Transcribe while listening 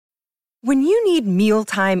When you need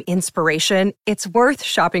mealtime inspiration, it's worth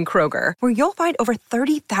shopping Kroger, where you'll find over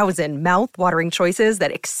 30,000 mouth-watering choices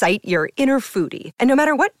that excite your inner foodie. And no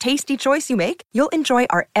matter what tasty choice you make, you'll enjoy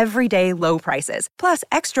our everyday low prices, plus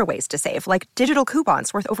extra ways to save, like digital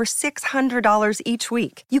coupons worth over $600 each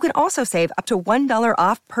week. You can also save up to $1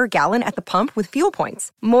 off per gallon at the pump with fuel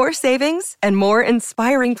points. More savings and more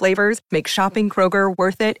inspiring flavors make shopping Kroger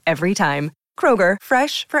worth it every time. Kroger,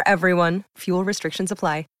 fresh for everyone. Fuel restrictions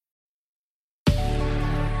apply.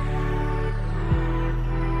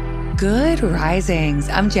 Good risings.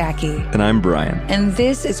 I'm Jackie. And I'm Brian. And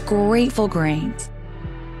this is Grateful Grains.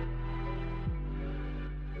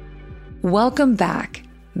 Welcome back.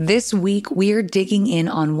 This week, we're digging in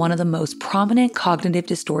on one of the most prominent cognitive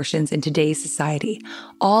distortions in today's society,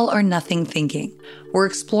 all or nothing thinking. We're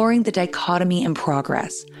exploring the dichotomy in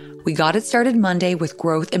progress. We got it started Monday with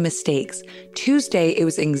growth and mistakes. Tuesday, it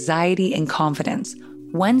was anxiety and confidence.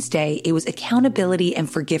 Wednesday, it was accountability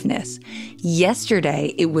and forgiveness.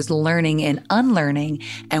 Yesterday, it was learning and unlearning,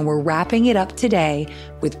 and we're wrapping it up today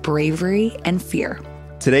with bravery and fear.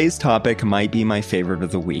 Today's topic might be my favorite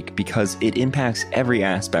of the week because it impacts every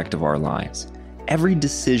aspect of our lives. Every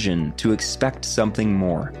decision to expect something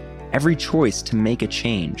more, every choice to make a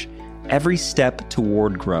change, every step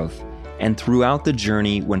toward growth, and throughout the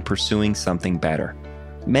journey when pursuing something better.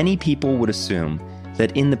 Many people would assume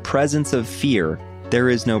that in the presence of fear, there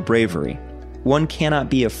is no bravery. One cannot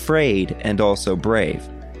be afraid and also brave.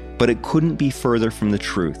 But it couldn't be further from the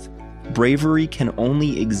truth. Bravery can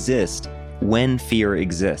only exist when fear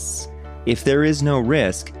exists. If there is no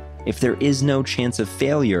risk, if there is no chance of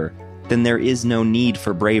failure, then there is no need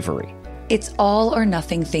for bravery. It's all or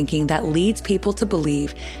nothing thinking that leads people to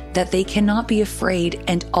believe that they cannot be afraid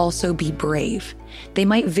and also be brave. They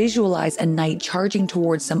might visualize a knight charging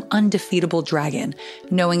towards some undefeatable dragon,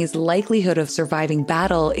 knowing his likelihood of surviving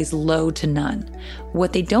battle is low to none.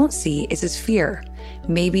 What they don't see is his fear.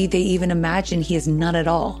 Maybe they even imagine he is none at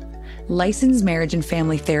all. Licensed marriage and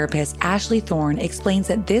family therapist Ashley Thorne explains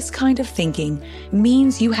that this kind of thinking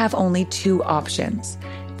means you have only two options.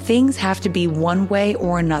 Things have to be one way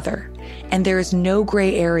or another, and there is no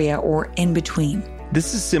gray area or in between.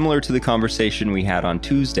 This is similar to the conversation we had on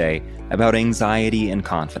Tuesday about anxiety and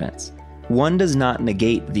confidence. One does not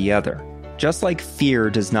negate the other, just like fear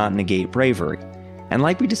does not negate bravery. And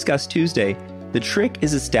like we discussed Tuesday, the trick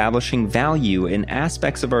is establishing value in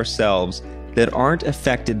aspects of ourselves that aren't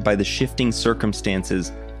affected by the shifting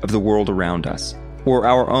circumstances of the world around us, or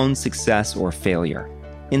our own success or failure.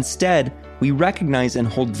 Instead, we recognize and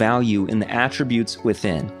hold value in the attributes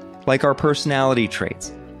within, like our personality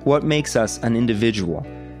traits, what makes us an individual,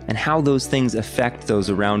 and how those things affect those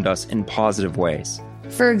around us in positive ways.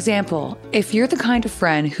 For example, if you're the kind of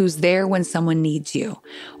friend who's there when someone needs you,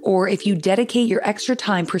 or if you dedicate your extra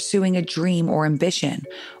time pursuing a dream or ambition,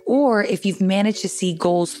 or if you've managed to see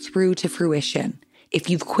goals through to fruition, if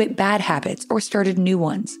you've quit bad habits or started new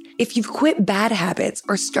ones, if you've quit bad habits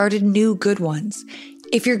or started new good ones,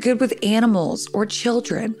 if you're good with animals or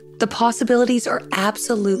children, the possibilities are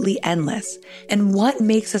absolutely endless. And what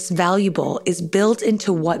makes us valuable is built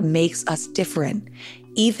into what makes us different.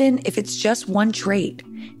 Even if it's just one trait,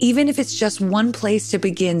 even if it's just one place to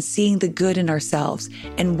begin seeing the good in ourselves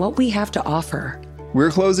and what we have to offer.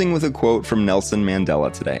 We're closing with a quote from Nelson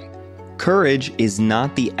Mandela today. Courage is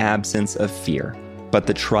not the absence of fear, but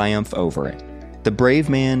the triumph over it. The brave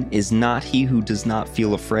man is not he who does not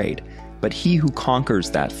feel afraid, but he who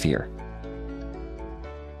conquers that fear.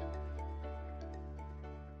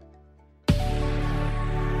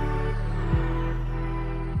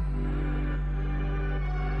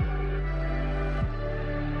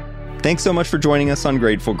 Thanks so much for joining us on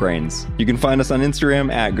Grateful Grains. You can find us on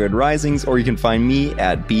Instagram at Good Risings, or you can find me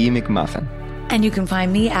at B McMuffin. And you can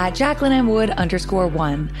find me at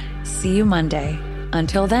JacquelineMWood_1. See you Monday.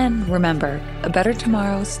 Until then, remember, a better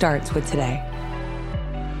tomorrow starts with today.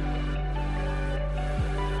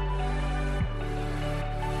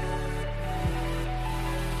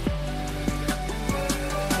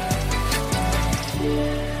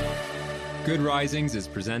 Good Risings is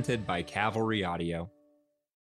presented by Cavalry Audio.